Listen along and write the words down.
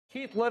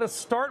Keith, let us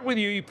start with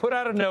you. You put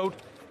out a note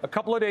a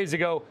couple of days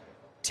ago.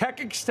 Tech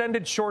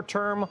extended short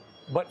term,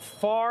 but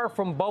far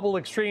from bubble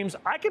extremes.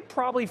 I could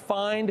probably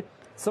find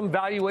some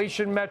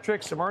valuation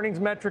metrics, some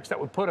earnings metrics that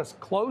would put us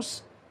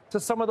close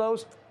to some of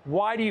those.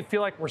 Why do you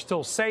feel like we're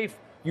still safe?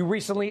 You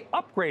recently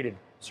upgraded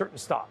certain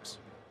stocks.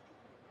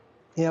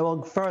 Yeah,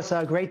 well, first,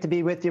 great to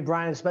be with you,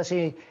 Brian,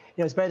 especially,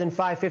 it's better than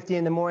 5:50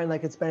 in the morning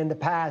like it's been in the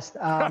past.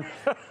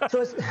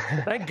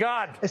 Thank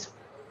God.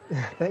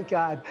 Thank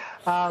God.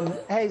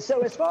 Hey, so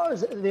as far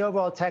as the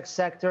overall tech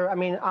sector, I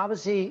mean,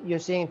 obviously you're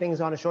seeing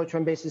things on a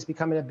short-term basis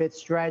becoming a bit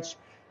stretched,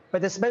 but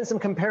there's been some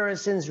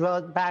comparisons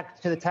back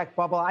to the tech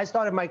bubble. I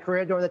started my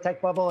career during the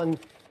tech bubble, and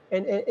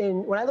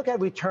when I look at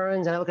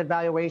returns and I look at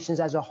valuations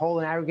as a whole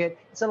in aggregate,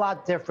 it's a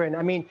lot different.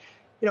 I mean,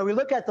 we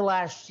look at the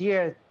last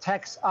year,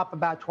 tech's up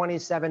about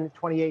 27,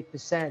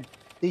 28%.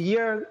 The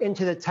year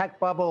into the tech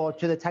bubble or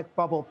to the tech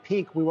bubble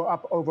peak, we were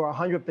up over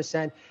 100%.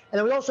 And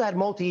then we also had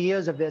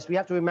multi-years of this. We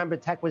have to remember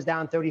tech was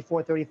down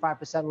 34,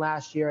 35%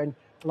 last year, and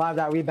a lot of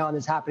that rebound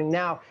is happening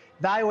now.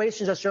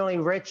 Valuations are certainly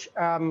rich,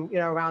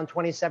 around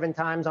 27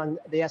 times on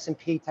the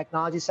S&P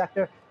technology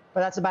sector, but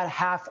that's about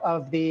half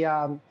of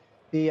the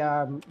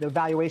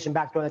valuation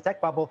back during the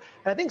tech bubble.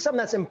 And I think something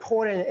that's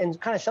important and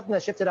kind of something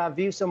that shifted our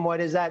view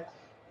somewhat is that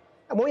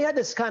when we had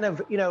this kind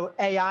of,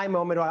 AI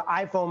moment or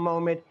iPhone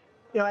moment,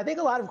 I think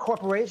a lot of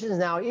corporations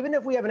now, even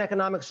if we have an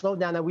economic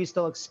slowdown that we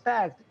still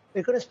expect,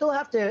 they're going to still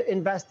have to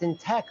invest in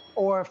tech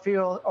or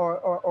feel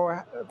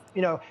or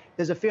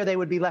there's a fear they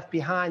would be left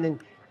behind and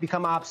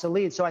become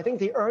obsolete. So I think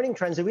the earning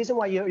trends, the reason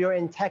why you're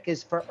in tech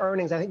is for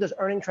earnings. I think those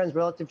earning trends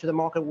relative to the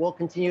market will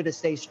continue to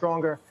stay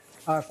stronger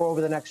for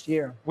over the next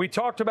year. We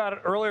talked about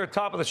it earlier at the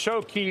top of the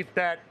show, Keith,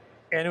 and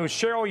it was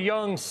Cheryl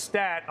Young's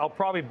stat. I'll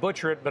probably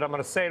butcher it, but I'm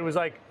going to say it was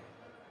like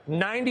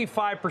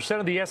 95%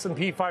 of the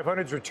S&P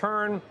 500's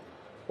return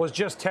was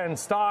just 10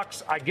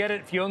 stocks. I get it.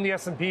 If you own the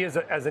S&P as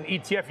an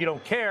ETF, you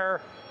don't care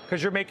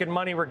because you're making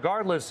money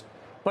regardless.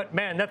 But,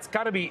 man, that's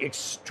got to be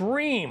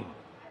extreme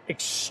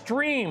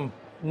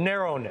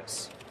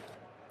narrowness.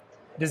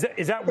 Is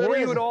that worry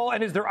you at all?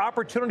 And is there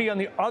opportunity on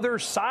the other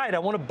side? I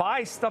want to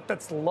buy stuff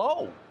that's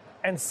low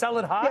and sell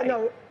it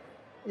high.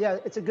 Yeah,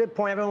 it's a good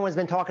point. Everyone has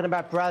been talking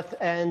about breadth,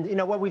 and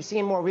what we've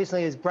seen more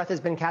recently is breadth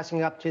has been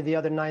catching up to the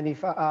other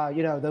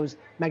 95, those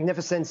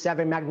magnificent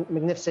 7,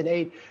 magnificent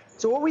 8.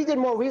 So what we did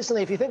more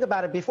recently, if you think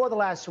about it, before the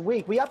last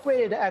week, we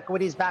upgraded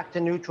equities back to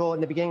neutral in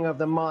the beginning of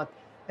the month.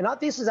 And our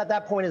thesis at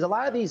that point is a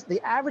lot of these,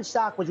 the average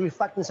stock was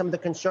reflecting some of the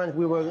concerns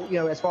we were,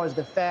 as far as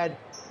the Fed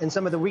and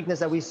some of the weakness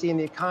that we see in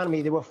the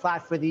economy. They were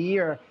flat for the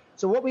year.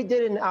 So what we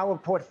did in our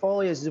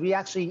portfolios is we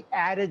actually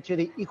added to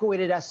the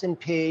equal-weighted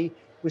S&P.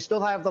 We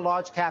still have the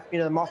large cap,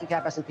 the market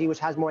cap S&P, which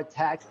has more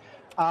tech.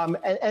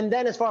 And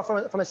then as far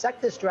from a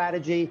sector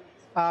strategy,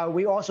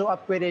 we also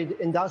upgraded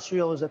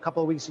industrials a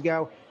couple of weeks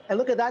ago. And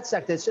look at that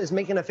sector. It's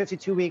making a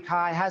 52-week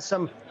high, has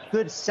some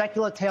good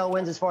secular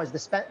tailwinds as far as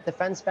the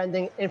defense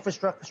spending,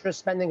 infrastructure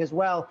spending as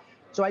well.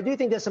 So I do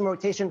think there's some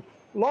rotation.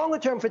 Longer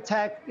term for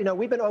tech,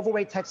 we've been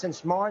overweight tech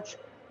since March.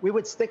 We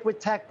would stick with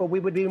tech, but we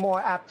would be more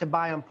apt to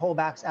buy on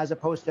pullbacks as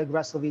opposed to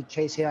aggressively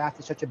chase here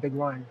after such a big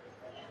run.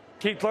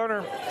 Keith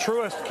Lerner,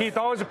 Truist. Keith,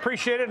 always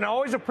appreciate it, and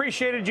always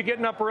appreciated you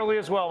getting up early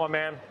as well, my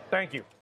man. Thank you.